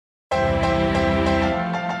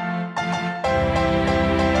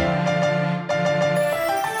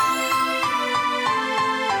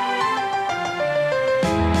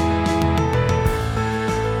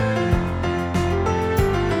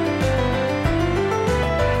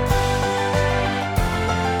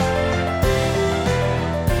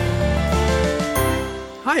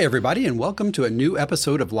Hi, everybody, and welcome to a new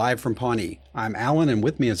episode of Live from Pawnee. I'm Alan, and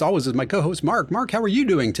with me, as always, is my co-host, Mark. Mark, how are you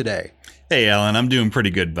doing today? Hey, Alan, I'm doing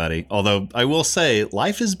pretty good, buddy. Although I will say,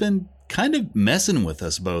 life has been kind of messing with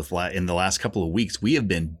us both in the last couple of weeks. We have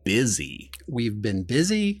been busy. We've been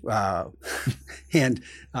busy, and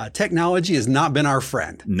technology has not been our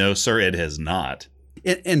friend. No, sir, it has not.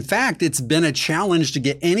 In fact, it's been a challenge to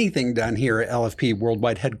get anything done here at LFP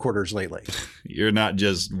Worldwide Headquarters lately. You're not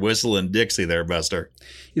just whistling Dixie there, Buster.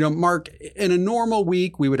 You know, Mark, in a normal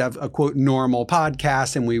week, we would have a, quote, normal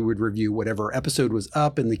podcast, and we would review whatever episode was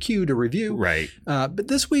up in the queue to review. Right. But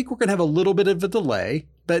this week, we're going to have a little bit of a delay,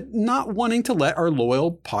 but not wanting to let our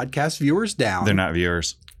loyal podcast viewers down. They're not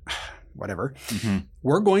viewers. Whatever. Mm-hmm.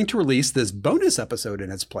 We're going to release this bonus episode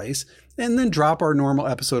in its place and then drop our normal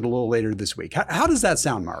episode a little later this week. How does that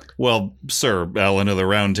sound, Mark? Well, sir, Alan of the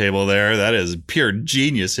round table there, that is pure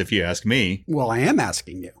genius if you ask me. Well, I am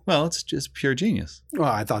asking you. Well, it's just pure genius.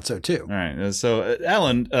 Well, I thought so too. All right. So,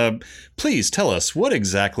 Alan, please tell us, what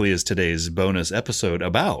exactly is today's bonus episode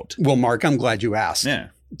about? Well, Mark, I'm glad you asked. Yeah.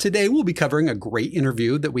 Today, we'll be covering a great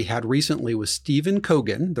interview that we had recently with Stephen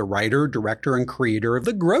Coogan, the writer, director, and creator of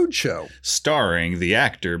The Groad Show. Starring the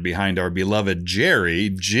actor behind our beloved Jerry,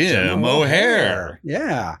 Jim O'Heir.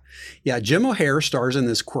 Yeah. Jim O'Heir stars in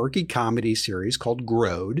this quirky comedy series called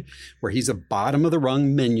Groad, where he's a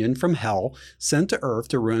bottom-of-the-rung minion from hell sent to Earth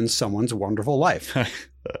to ruin someone's wonderful life.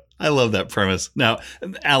 I love that premise. Now,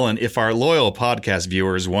 Alan, if our loyal podcast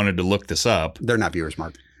viewers wanted to look this up... They're not viewers,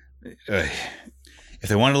 Mark. If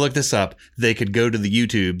they wanted to look this up, they could go to the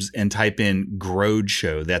YouTubes and type in Groad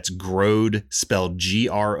Show. That's Groad spelled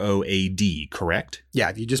G-R-O-A-D, correct? Yeah,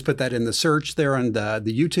 if you just put that in the search there on the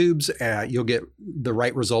YouTubes, you'll get the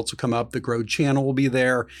right results will come up. The Groad channel will be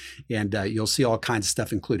there, and you'll see all kinds of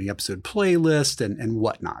stuff, including episode playlist and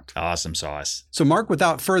whatnot. Awesome sauce. So, Mark,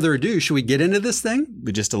 without further ado, should we get into this thing?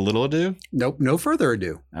 With just a little ado? Nope, no further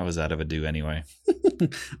ado. I was out of ado anyway.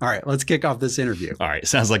 All right, let's kick off this interview. All right,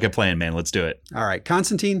 sounds like a plan, man. Let's do it. All right,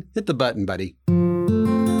 Constantine, hit the button, buddy.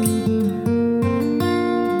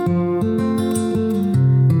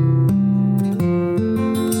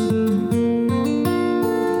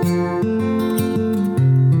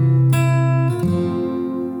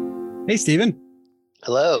 Hey, Stephen.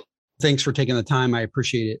 Hello. Thanks for taking the time. I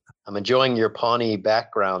appreciate it. I'm enjoying your Pawnee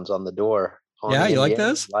backgrounds on the door. Pawnee, yeah, you like Indiana,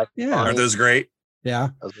 those? Yeah. Pawnee. Aren't those great? Yeah.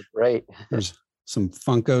 Those are great. There's some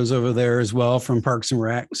Funkos over there as well from Parks and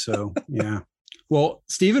Rec. So, yeah. Well,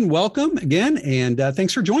 Stephen, welcome again. And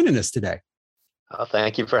thanks for joining us today. Oh,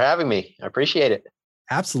 thank you for having me. I appreciate it.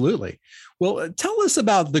 Absolutely. Well, tell us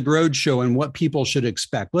about the Groad Show and what people should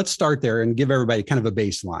expect. Let's start there and give everybody kind of a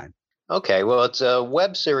baseline. Okay. Well, it's a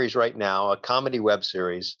web series right now, a comedy web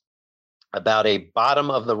series about a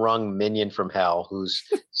bottom-of-the-rung minion from hell who's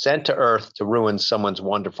sent to Earth to ruin someone's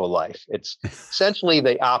wonderful life. It's essentially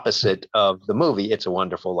the opposite of the movie, It's a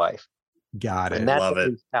Wonderful Life. Got it. And Love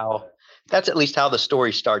it. That's at least how the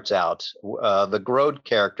story starts out. The Groad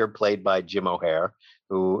character, played by Jim O'Heir,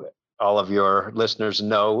 who all of your listeners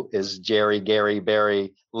know is Jerry, Gary,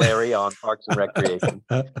 Barry, Larry on Parks and Recreation.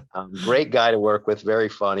 Great guy to work with, very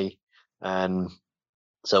funny. And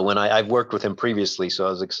so when I've worked with him previously, so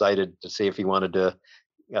I was excited to see if he wanted to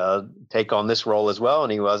take on this role as well.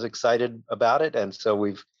 And he was excited about it. And so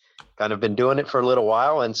we've kind of been doing it for a little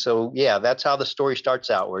while. And so, yeah, that's how the story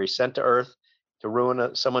starts out, where he's sent to Earth to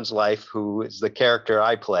ruin someone's life, who is the character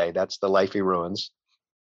I play. That's the life he ruins.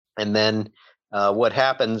 And then what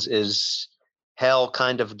happens is hell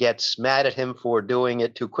kind of gets mad at him for doing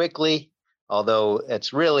it too quickly, although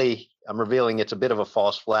it's really... I'm revealing it's a bit of a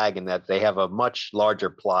false flag in that they have a much larger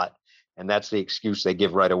plot, and that's the excuse they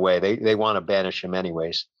give right away. They want to banish him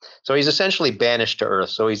anyways. So he's essentially banished to Earth.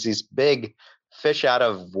 So he's this big fish out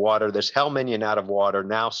of water, this hell minion out of water,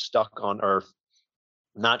 now stuck on Earth.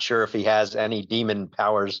 Not sure if he has any demon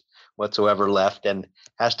powers whatsoever left, and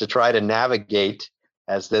has to try to navigate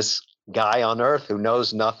as this guy on Earth who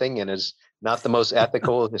knows nothing and is not the most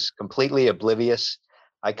ethical, is completely oblivious.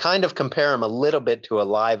 I kind of compare him a little bit to a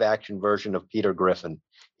live action version of Peter Griffin.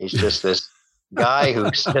 He's just this guy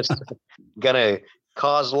who's just going to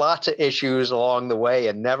cause lots of issues along the way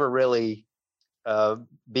and never really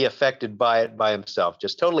be affected by it by himself,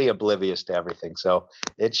 just totally oblivious to everything. So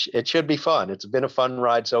it should be fun. It's been a fun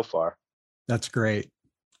ride so far. That's great.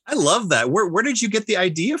 I love that. Where did you get the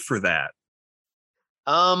idea for that?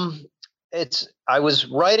 I was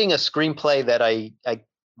writing a screenplay that I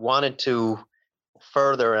wanted to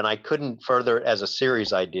further, and I couldn't further it as a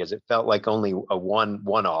series ideas. It felt like only a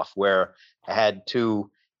one-off, where I had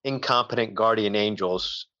two incompetent guardian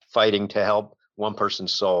angels fighting to help one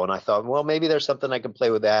person's soul. And I thought, well, maybe there's something I can play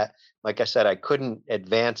with that. Like I said, I couldn't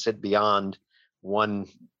advance it beyond one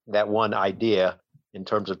idea in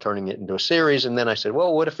terms of turning it into a series. And then I said,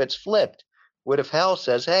 well, what if it's flipped? What if hell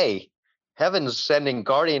says, hey, heaven's sending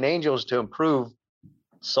guardian angels to improve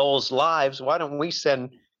souls' lives? Why don't we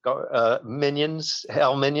send hell minions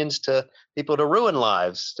to people to ruin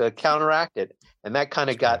lives, to counteract it? And that kind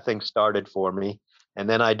of got things started for me. And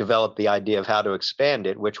then I developed the idea of how to expand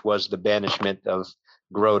it, which was the banishment of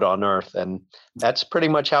Grodd on Earth. And that's pretty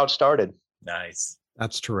much how it started. Nice.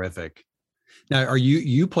 That's terrific. Now,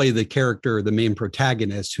 you play the character, the main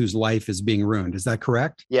protagonist whose life is being ruined. Is that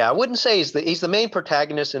correct? Yeah, I wouldn't say he's the main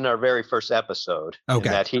protagonist in our very first episode. Okay.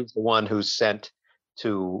 In that he's the one who's sent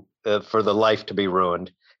to for the life to be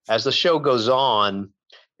ruined. As the show goes on,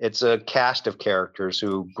 it's a cast of characters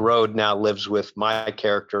who Grodd now lives with my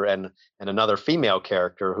character and another female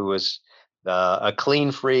character who is a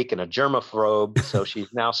clean freak and a germaphobe. So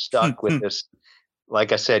she's now stuck with this,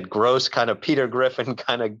 like I said, gross kind of Peter Griffin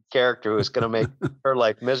kind of character who is going to make her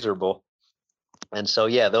life miserable. And so,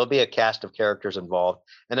 yeah, there'll be a cast of characters involved.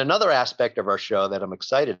 And another aspect of our show that I'm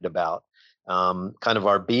excited about, kind of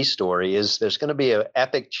our B story, is there's going to be an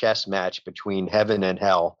epic chess match between heaven and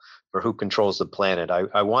hell for who controls the planet.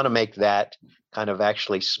 I want to make that kind of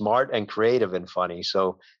actually smart and creative and funny.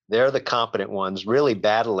 So they're the competent ones, really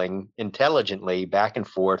battling intelligently back and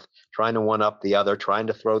forth, trying to one up the other, trying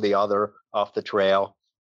to throw the other off the trail.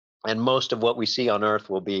 And most of what we see on Earth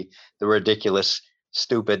will be the ridiculous,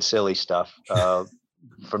 stupid, silly stuff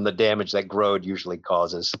from the damage that Grodd usually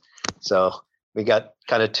causes. So we got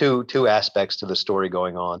kind of two aspects to the story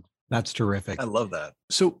going on. That's terrific. I love that.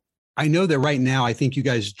 So I know that right now, I think you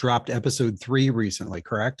guys dropped episode 3 recently,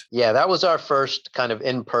 correct? Yeah, that was our first kind of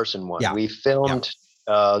in-person one. Yeah. We filmed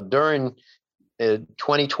during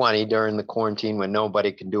 2020, during the quarantine when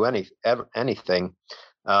nobody could do anything.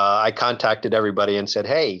 I contacted everybody and said,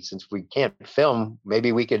 hey, since we can't film,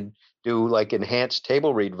 maybe we could do like enhanced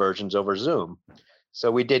table read versions over Zoom. So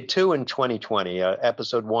we did 2 in 2020,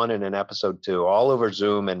 episode 1 and an episode 2, all over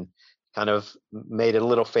Zoom, and kind of made it a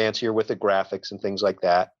little fancier with the graphics and things like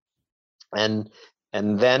that. And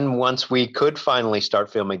then once we could finally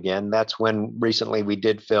start filming again, that's when recently we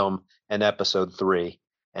did film an episode 3.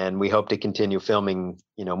 And we hope to continue filming,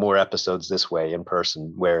 more episodes this way in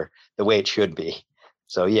person, where the way it should be.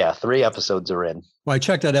 So yeah, 3 episodes are in. Well, I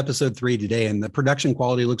checked out episode 3 today, and the production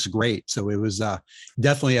quality looks great. So it was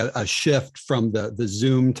definitely a shift from the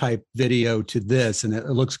Zoom type video to this, and it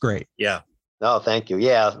looks great. Yeah. Oh, thank you.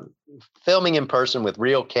 Yeah. Filming in person with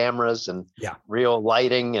real cameras and real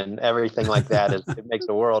lighting and everything like that it makes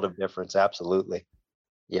a world of difference. Absolutely.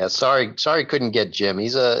 Yeah. Sorry, couldn't get Jim.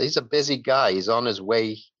 He's a busy guy. He's on his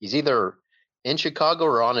way. He's either in Chicago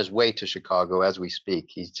or on his way to Chicago as we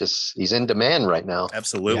speak. He's in demand right now.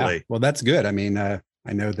 Absolutely. Yeah. Well, that's good. I mean, I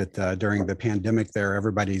know that during the pandemic there,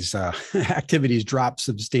 everybody's activities dropped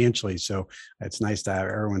substantially. So it's nice to have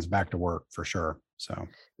everyone's back to work for sure. So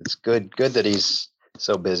it's good that he's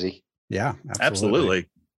so busy. Yeah, absolutely.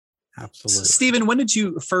 Stephen, when did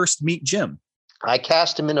you first meet Jim? I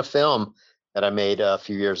cast him in a film that I made a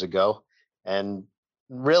few years ago, and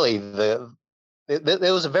really it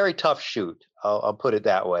was a very tough shoot. I'll put it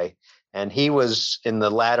that way. And he was in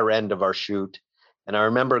the latter end of our shoot, and I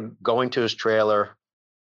remember going to his trailer,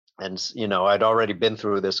 and I'd already been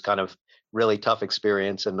through this kind of really tough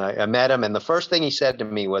experience, and I met him, and the first thing he said to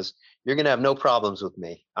me was, "You're going to have no problems with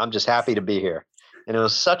me. I'm just happy to be here." And it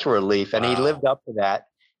was such a relief. And he lived up to that.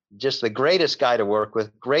 Just the greatest guy to work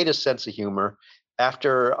with, greatest sense of humor.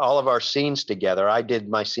 After all of our scenes together, I did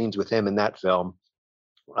my scenes with him in that film.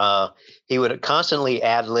 He would constantly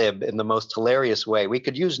ad lib in the most hilarious way. We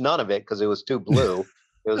could use none of it because it was too blue.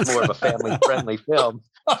 It was more of a family friendly film,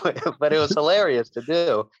 but it was hilarious to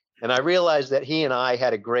do. And I realized that he and I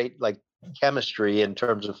had a great chemistry in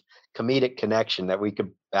terms of comedic connection, that we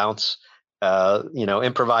could bounce,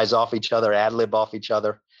 improvise off each other, ad lib off each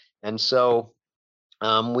other. And so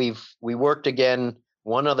we worked again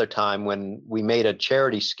one other time when we made a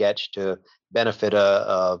charity sketch to benefit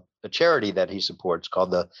a charity that he supports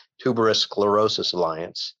called the Tuberous Sclerosis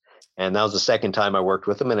Alliance. And that was the second time I worked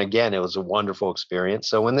with him. And again, it was a wonderful experience.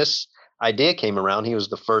 So when this idea came around, he was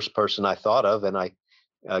the first person I thought of. And I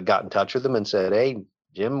got in touch with him and said, "Hey,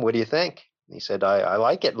 Jim, what do you think?" And he said, I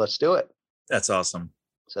like it. Let's do it. That's awesome.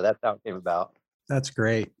 So that's how it came about. That's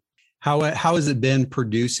great. How has it been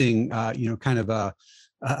producing, kind of a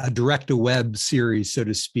direct-to-web series, so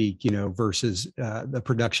to speak, versus the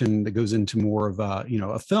production that goes into more of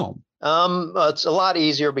a film? It's a lot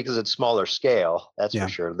easier because it's smaller scale. That's for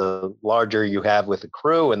sure. The larger you have with the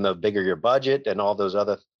crew and the bigger your budget and all those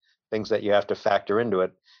other things that you have to factor into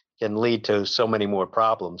it can lead to so many more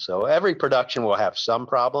problems. So every production will have some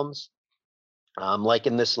problems. Like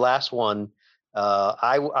in this last one,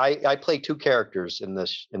 I play two characters in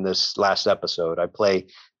this last episode. I play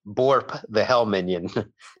Borp, the Hell Minion,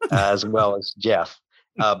 as well as Jeff.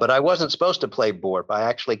 But I wasn't supposed to play Borp. I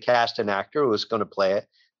actually cast an actor who was going to play it.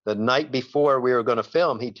 The night before we were going to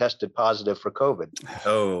film, he tested positive for COVID.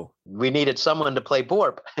 Oh, we needed someone to play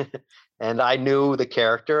Borp, and I knew the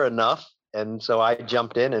character enough, and so I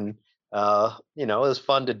jumped in, and it was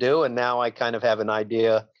fun to do. And now I kind of have an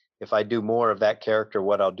idea, if I do more of that character,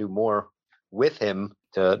 what I'll do more with him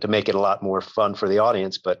to make it a lot more fun for the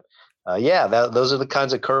audience. But those are the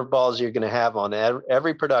kinds of curveballs you're going to have on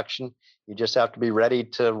every production. You just have to be ready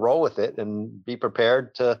to roll with it and be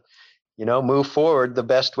prepared to, move forward the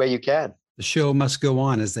best way you can. The show must go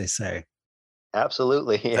on, as they say.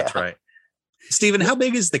 Absolutely. Yeah. that's right. Stephen, how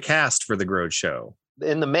big is the cast for the Grode Show?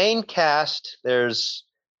 In the main cast, there's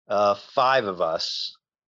 5 of us.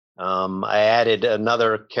 I added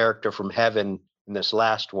another character from Heaven in this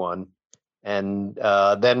last one. And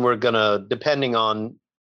then we're going to, depending on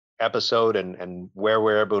episode and where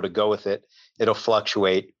we're able to go with it, it'll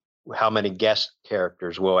fluctuate how many guest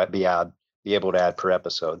characters we'll be able to add per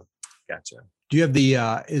episode. Gotcha. Do you have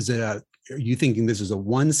are you thinking this is a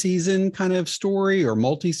 1 season kind of story or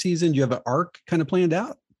multi-season? Do you have an arc kind of planned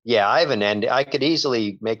out? Yeah, I have an end. I could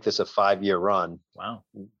easily make this a 5-year run. Wow.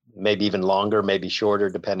 Maybe even longer, maybe shorter,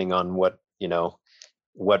 depending on what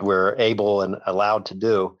we're able and allowed to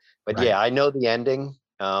do. But Right. yeah, I know the ending.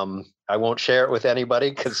 I won't share it with anybody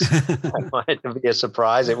because I want it to be a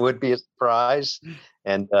surprise. It would be a surprise.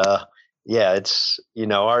 And it's,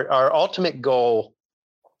 our ultimate goal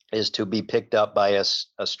is to be picked up by a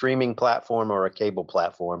streaming platform or a cable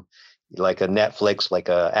platform, like a Netflix, like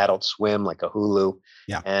a Adult Swim, like a Hulu.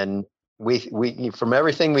 Yeah. And we from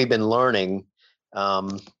everything we've been learning,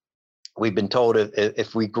 we've been told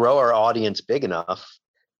if we grow our audience big enough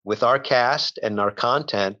with our cast and our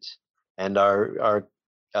content, and our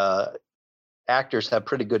actors have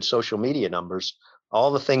pretty good social media numbers,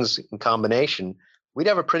 all the things in combination, we'd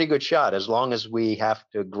have a pretty good shot, as long as we have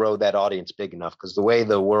to grow that audience big enough. Because the way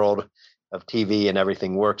the world of TV and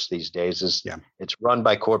everything works these days is it's run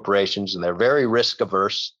by corporations, and they're very risk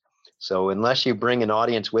averse. So unless you bring an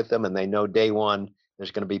audience with them and they know day one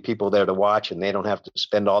there's going to be people there to watch, and they don't have to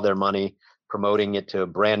spend all their money promoting it to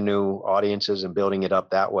brand new audiences and building it up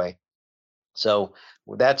that way. So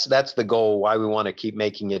that's the goal, why we want to keep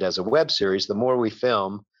making it as a web series. The more we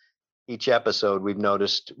film each episode, we've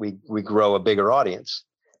noticed we grow a bigger audience.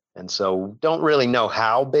 And so don't really know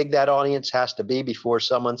how big that audience has to be before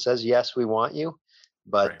someone says, yes, we want you.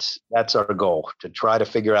 But That's our goal, to try to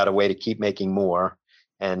figure out a way to keep making more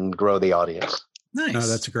and grow the audience. Nice. No,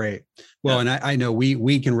 that's great. Well, and I know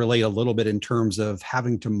we can relate a little bit in terms of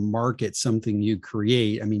having to market something you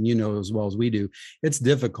create. I mean, as well as we do, it's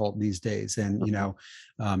difficult these days. And,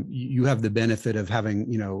 you have the benefit of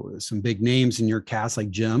having, some big names in your cast like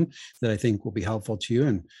Jim that I think will be helpful to you.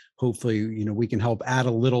 And hopefully, we can help add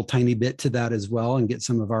a little tiny bit to that as well and get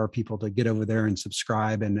some of our people to get over there and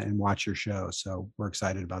subscribe and watch your show. So we're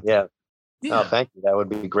excited about that. Oh, thank you. That would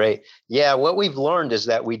be great. Yeah, what we've learned is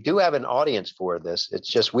that we do have an audience for this. It's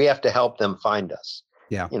just we have to help them find us.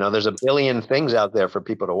 Yeah. There's a billion things out there for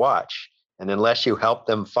people to watch. And unless you help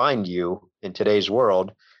them find you in today's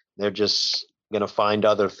world, they're just going to find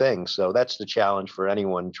other things. So that's the challenge for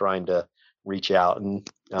anyone trying to reach out. And,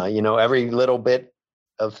 every little bit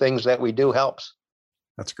of things that we do helps.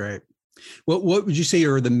 That's great. What would you say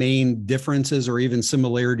are the main differences or even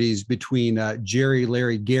similarities between Jerry,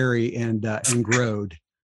 Larry, Gary, and Grode?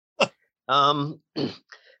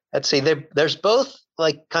 Let's see. There's both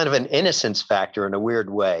like kind of an innocence factor in a weird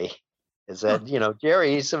way. Is that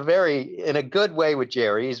Jerry? He's in a good way with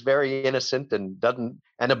Jerry. He's very innocent and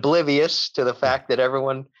oblivious to the fact that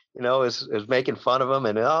everyone is making fun of him.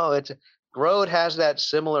 And Grode has that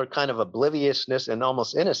similar kind of obliviousness and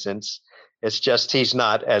almost innocence. It's just he's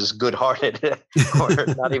not as good-hearted, or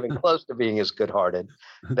not even close to being as good-hearted.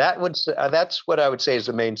 That's what I would say is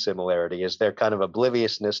the main similarity, is their kind of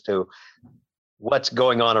obliviousness to what's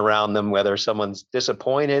going on around them, whether someone's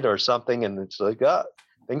disappointed or something, and it's like, oh,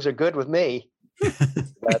 things are good with me.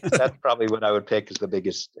 That's probably what I would pick as the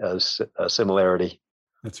biggest similarity.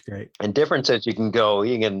 That's great. And differences, you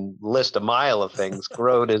can list a mile of things.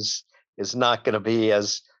 Grode is not going to be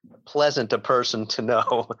as pleasant a person to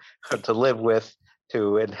know, to live with,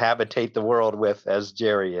 to inhabitate the world with as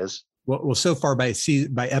Jerry is. Well, so far by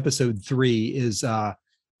episode 3,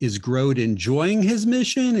 is Grode enjoying his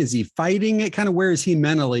mission? Is he fighting it? Kind of where is he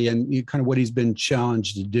mentally, and kind of what he's been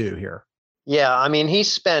challenged to do here? Yeah, I mean, he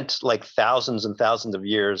spent like thousands and thousands of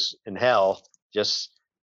years in hell, just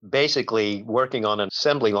basically working on an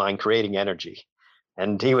assembly line, creating energy.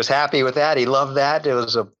 And he was happy with that. He loved that. It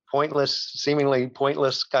was a pointless, seemingly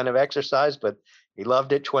pointless kind of exercise, but he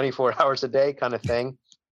loved it, 24 hours a day kind of thing.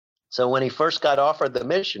 So when he first got offered the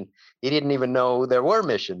mission, he didn't even know there were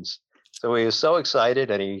missions. So he was so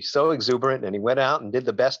excited and he's so exuberant, and he went out and did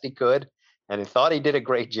the best he could. And he thought he did a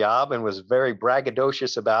great job and was very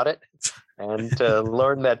braggadocious about it. And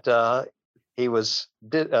learned that he was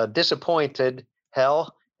disappointed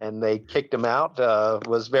hell, and they kicked him out.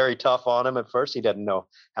 Was very tough on him at first. He didn't know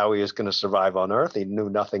how he was going to survive on Earth. He knew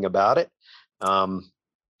nothing about it. And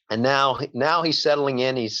now he's settling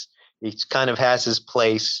in. He's kind of has his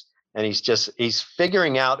place, and he's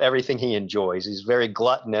figuring out everything he enjoys. He's very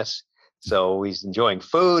gluttonous, so he's enjoying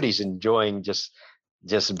food. He's enjoying just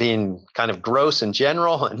being kind of gross in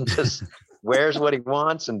general, and just wears what he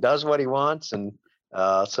wants and does what he wants. And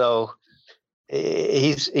so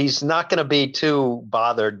he's not going to be too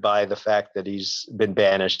bothered by the fact that he's been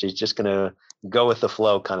banished. He's just going to go with the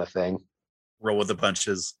flow kind of thing. Roll with the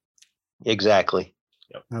punches. Exactly.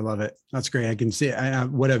 Yep. I love it. That's great. I can see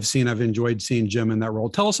what I've seen. I've enjoyed seeing Jim in that role.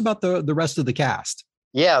 Tell us about the rest of the cast.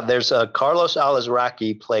 Yeah, there's Carlos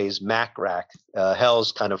Alazraqui plays Macrack,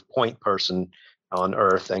 Hell's kind of point person on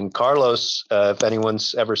Earth. And Carlos, if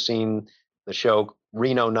anyone's ever seen the show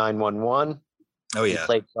Reno 911, he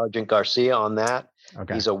played Sergeant Garcia on that.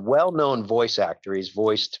 Okay. He's a well-known voice actor. He's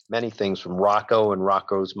voiced many things from Rocco and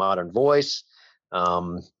Rocco's Modern Voice.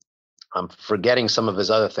 I'm forgetting some of his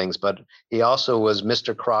other things, but he also was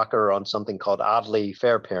Mr. Crocker on something called Oddly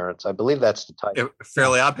Fair Parents. I believe that's the title.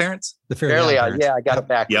 Fairly Odd Parents? The Fairly Odd Parents. Yeah, I got it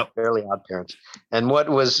back. Yep. Fairly Odd Parents. And what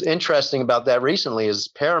was interesting about that recently is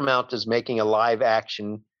Paramount is making a live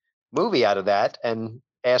action movie out of that and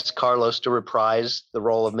asked Carlos to reprise the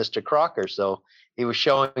role of Mr. Crocker. So he was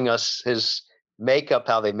showing us his makeup,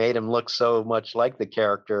 how they made him look so much like the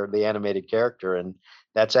character, the animated character. And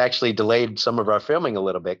that's actually delayed some of our filming a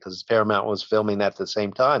little bit because Paramount was filming that at the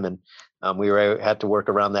same time, and we had to work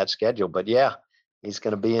around that schedule. But yeah, he's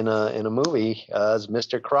going to be in a movie as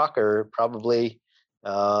Mr. Crocker, probably.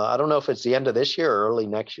 I don't know if it's the end of this year or early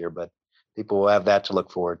next year, but people will have that to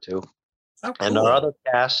look forward to. Oh, cool. And our other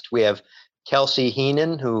cast, we have Kelsey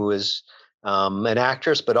Heenan, who is an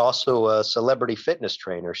actress, but also a celebrity fitness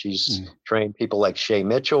trainer. She's trained people like Shay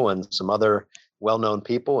Mitchell and some other well-known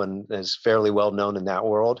people, and is fairly well known in that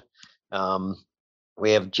world.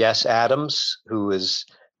 We have Jess Adams, who is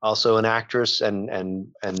also an actress and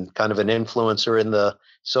kind of an influencer in the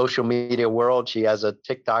social media world. She has a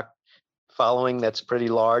TikTok following that's pretty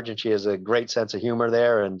large, and she has a great sense of humor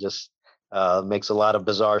there, and just makes a lot of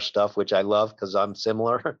bizarre stuff, which I love because I'm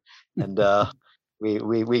similar. And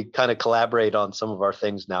we kind of collaborate on some of our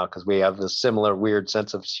things now because we have this similar weird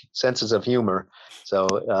senses of humor.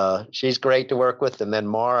 So she's great to work with. And then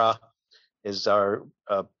Mara is Mara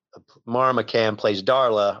McCann plays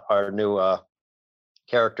Darla, our new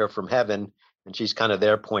character from Heaven, and she's kind of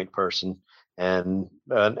their point person. And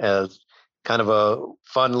as kind of a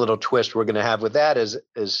fun little twist we're going to have with that is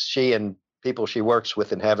she and people she works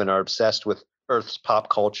with in Heaven are obsessed with Earth's pop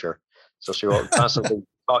culture. So she'll constantly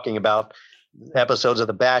talking about episodes of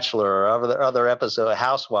The Bachelor or other episodes of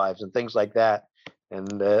Housewives and things like that.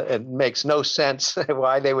 And it makes no sense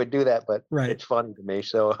why they would do that, but It's funny to me.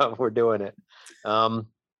 So we're doing it. And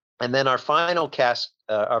then our final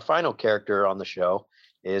character on the show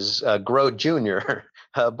is Grode Jr.,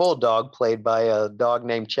 a bulldog played by a dog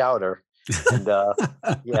named Chowder. And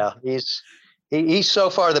yeah, he's so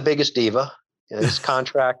far the biggest diva. His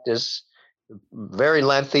contract is very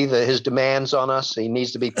lengthy. His demands on us. He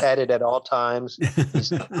needs to be petted at all times.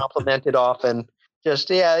 He's complimented often. He's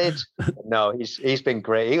been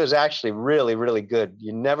great. He was actually really, really good.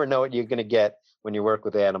 You never know what you're going to get when you work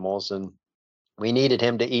with animals. And we needed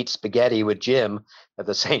him to eat spaghetti with Jim at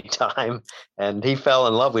the same time. And he fell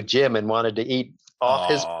in love with Jim and wanted to eat off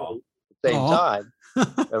his plate at the same time.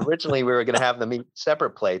 Originally, we were going to have them eat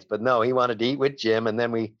separate plates, but no, he wanted to eat with Jim. And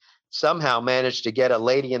then we somehow managed to get a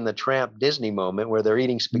Lady and the Tramp Disney moment where they're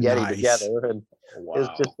eating spaghetti together. And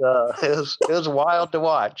it was wild to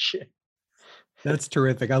watch. That's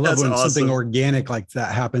terrific. I love when something organic like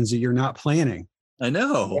that happens that you're not planning. I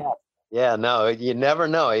know. Yeah, no, you never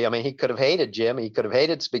know. I mean, he could have hated Jim. He could have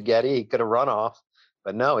hated spaghetti. He could have run off.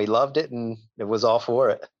 But no, he loved it and it was all for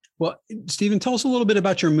it. Well, Stephen, tell us a little bit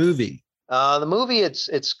about your movie. The movie,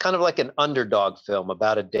 it's kind of like an underdog film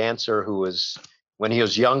about a dancer who was, when he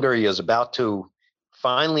was younger, he was about to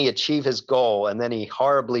finally achieve his goal, and then he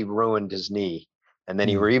horribly ruined his knee. And then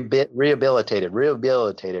he rehabilitated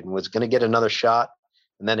and was going to get another shot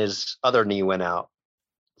and then his other knee went out.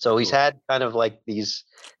 So he's had kind of like these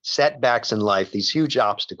setbacks in life, these huge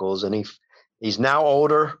obstacles, and he's now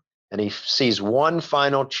older, and he sees one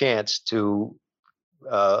final chance to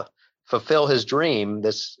fulfill his dream,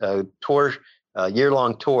 this tour,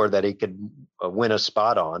 year-long tour that he could win a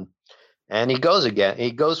spot on. And he goes again.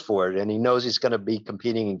 He goes for it, and he knows he's going to be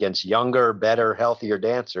competing against younger, better, healthier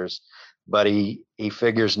dancers. But he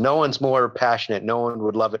figures no one's more passionate, no one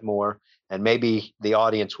would love it more, and maybe the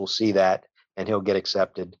audience will see that, and he'll get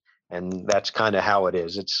accepted. And that's kind of how it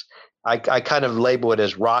is. I kind of label it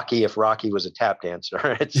as Rocky if Rocky was a tap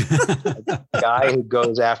dancer. It's a guy who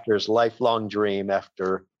goes after his lifelong dream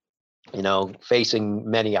after, facing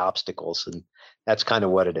many obstacles, and that's kind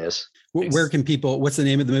of what it is. Where can people? What's the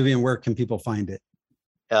name of the movie, and where can people find it?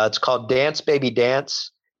 It's called Dance Baby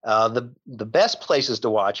Dance. The best places to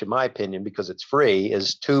watch, in my opinion, because it's free,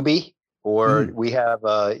 is Tubi, or we have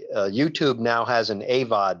YouTube now has an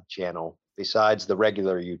AVOD channel besides the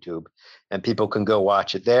regular YouTube, and people can go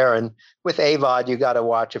watch it there. And with AVOD, you got to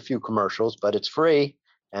watch a few commercials, but it's free.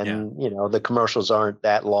 And, the commercials aren't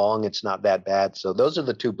that long. It's not that bad. So those are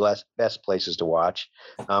the two best places to watch.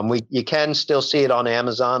 You can still see it on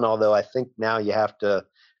Amazon, although I think now you have to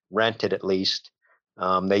rent it at least.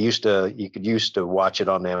 You could used to watch it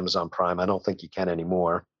on Amazon Prime. I don't think you can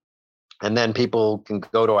anymore. And then people can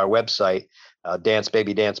go to our website,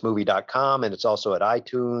 dancebabydancemovie.com, and it's also at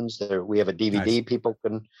iTunes. There we have a DVD Nice. People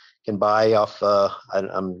can buy off.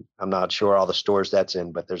 I'm not sure all the stores that's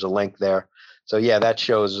in, but there's a link there. So yeah, that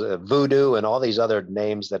shows Voodoo and all these other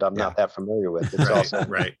names that I'm not that familiar with. It's also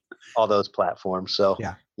all those platforms. So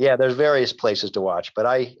yeah, there's various places to watch, but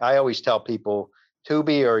I always tell people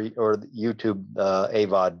Tubi or YouTube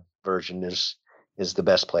AVOD version is the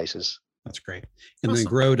best places. That's great. And then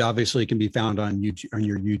Grode obviously can be found on YouTube, on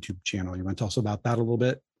your YouTube channel. You want to tell us about that a little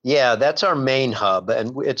bit? Yeah, that's our main hub,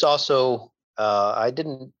 and it's also I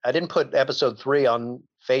didn't put episode 3 on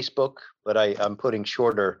Facebook, but I'm putting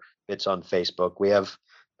shorter bits on Facebook. We have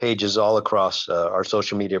pages all across our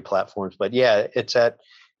social media platforms, but yeah, it's at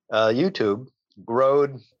YouTube.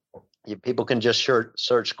 Grode. People can just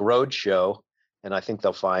search Grode Show, and I think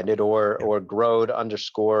they'll find it, or Grode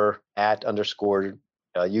 _@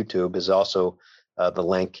 YouTube is also the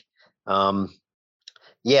link. That's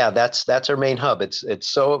our main hub. It's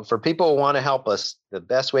so for people who want to help us, the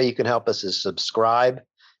best way you can help us is subscribe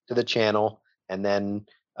to the channel, and then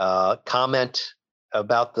comment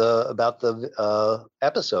about the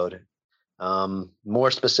episode.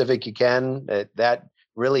 More specific you can. That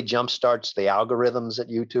really jumpstarts the algorithms at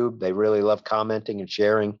YouTube. They really love commenting and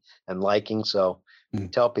sharing and liking. So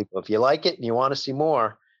tell people, if you like it and you want to see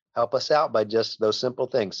more, help us out by just those simple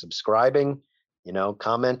things: subscribing,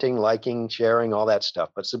 commenting, liking, sharing, all that stuff.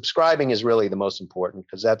 But subscribing is really the most important,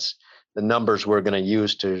 because that's the numbers we're going to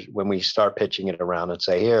use when we start pitching it around and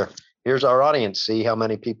say, here's our audience. See how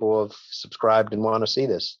many people have subscribed and want to see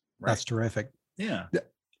this. That's terrific. Yeah.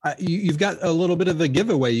 You've got a little bit of a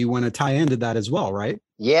giveaway you want to tie into that as well, right?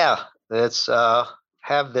 Yeah. Let's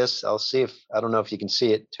have this. I'll see I don't know if you can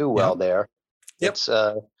see it too well there. Yep. It's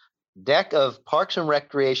a deck of Parks and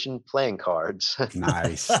Recreation playing cards.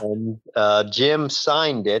 Nice. And Jim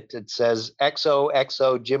signed it. It says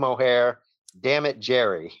XOXO Jim O'Heir, damn it,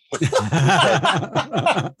 Jerry.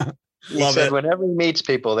 He said whenever he meets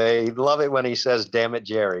people, they love it when he says, damn it,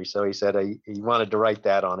 Jerry. So he said he wanted to write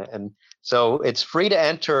that on it. And so it's free to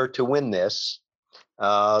enter to win this.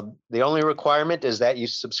 The only requirement is that you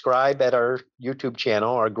subscribe at our YouTube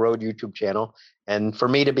channel, our Grode YouTube channel. And for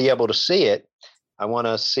me to be able to see it, I want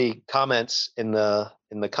to see comments in the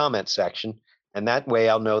comment section. And that way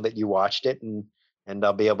I'll know that you watched it, and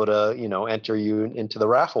I'll be able to, enter you into the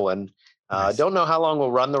raffle. And I don't know how long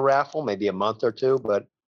we'll run the raffle, maybe a month or two, but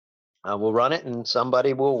we'll run it, and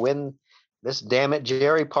somebody will win this damn it,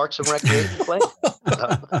 Jerry Parks and Recreation play.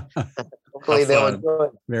 Hopefully they'll enjoy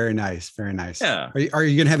it. Very nice. Very nice. Yeah. Are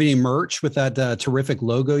you going to have any merch with that terrific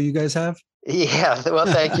logo you guys have? Yeah. Well,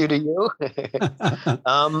 thank you to you.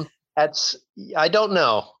 I don't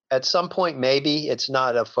know. At some point, maybe. It's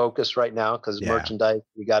not a focus right now, because merchandise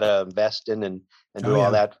we got to invest in and do all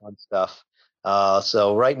that fun stuff.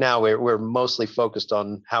 So right now we're mostly focused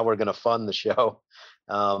on how we're going to fund the show.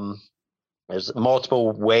 There's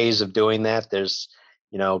multiple ways of doing that. There's,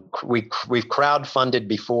 we've crowdfunded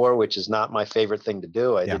before, which is not my favorite thing to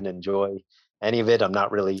do. I didn't enjoy any of it. I'm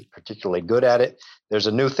not really particularly good at it. There's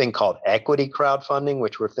a new thing called equity crowdfunding,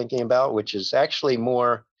 which we're thinking about, which is actually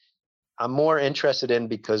I'm more interested in,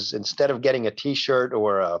 because instead of getting a t-shirt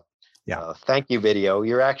or a thank you video,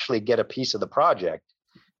 you actually get a piece of the project.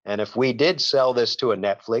 And if we did sell this to a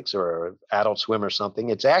Netflix or Adult Swim or something,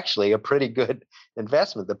 it's actually a pretty good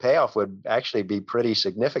investment. The payoff would actually be pretty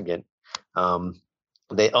significant.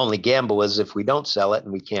 The only gamble is if we don't sell it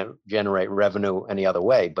and we can't generate revenue any other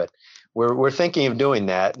way. But we're thinking of doing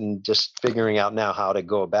that and just figuring out now how to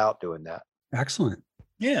go about doing that. Excellent.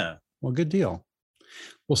 Yeah. Well, good deal.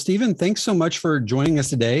 Well, Stephen, thanks so much for joining us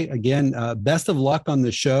today. Again, best of luck on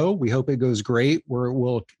the show. We hope it goes great.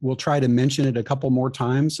 We'll try to mention it a couple more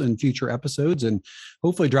times in future episodes and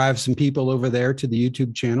hopefully drive some people over there to the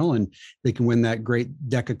YouTube channel and they can win that great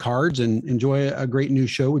deck of cards and enjoy a great new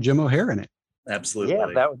show with Jim O'Heir in it. Absolutely. Yeah,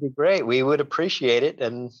 that would be great. We would appreciate it.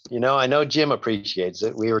 And, I know Jim appreciates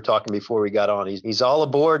it. We were talking before we got on. He's all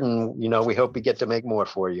aboard and, we hope we get to make more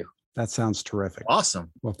for you. That sounds terrific. Awesome.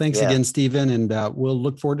 Well, thanks again, Stephen. And we'll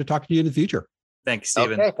look forward to talking to you in the future. Thanks,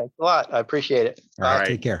 Stephen. Okay, thanks a lot. I appreciate it. All right.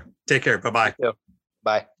 Take care. Take care. Bye-bye.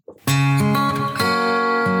 Bye.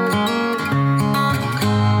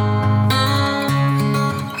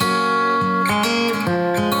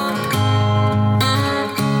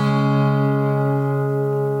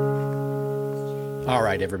 All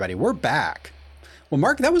right, everybody, we're back. Well,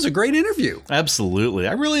 Mark, that was a great interview. Absolutely.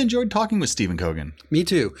 I really enjoyed talking with Stephen Kogan. Me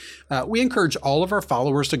too. We encourage all of our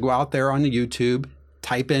followers to go out there on the YouTube,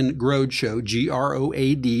 type in Groad Show, Groad,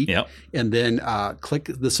 Yep. and then click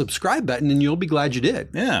the subscribe button, and you'll be glad you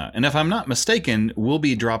did. Yeah. And if I'm not mistaken, we'll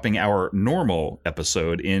be dropping our normal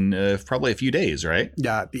episode in probably a few days, right?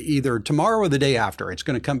 Yeah, either tomorrow or the day after. It's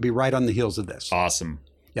going to be right on the heels of this. Awesome.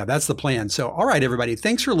 Yeah, that's the plan. So, all right, everybody,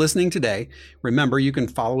 thanks for listening today. Remember, you can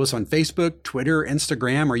follow us on Facebook, Twitter,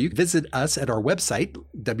 Instagram, or you can visit us at our website,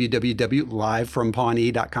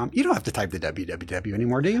 www.livefrompawnee.com. You don't have to type the www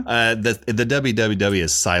anymore, do you? The www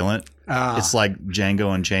is silent. It's like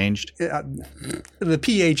Django Unchanged. The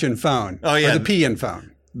PH in phone. Oh, yeah. Or the P in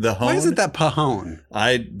phone. The hone? Why is it that Pahone?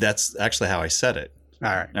 That's actually how I said it. All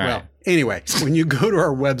right. All right. Anyway, when you go to our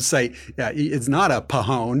website, it's not a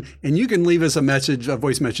Pahone, and you can leave us a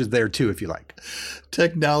voice message there too, if you like.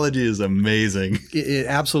 Technology is amazing. It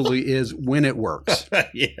absolutely is when it works.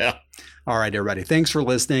 Yeah. All right, everybody. Thanks for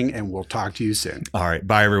listening, and we'll talk to you soon. All right.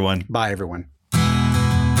 Bye, everyone. Bye, everyone.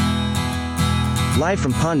 Live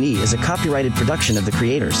from Pawnee is a copyrighted production of the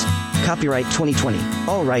creators. Copyright 2020.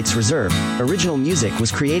 All rights reserved. Original music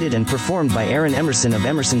was created and performed by Aaron Emerson of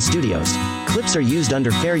Emerson Studios. Clips are used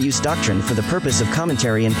under fair use doctrine for the purpose of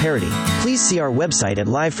commentary and parody. Please see our website at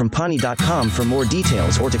livefrompawnee.com for more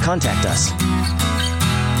details or to contact us.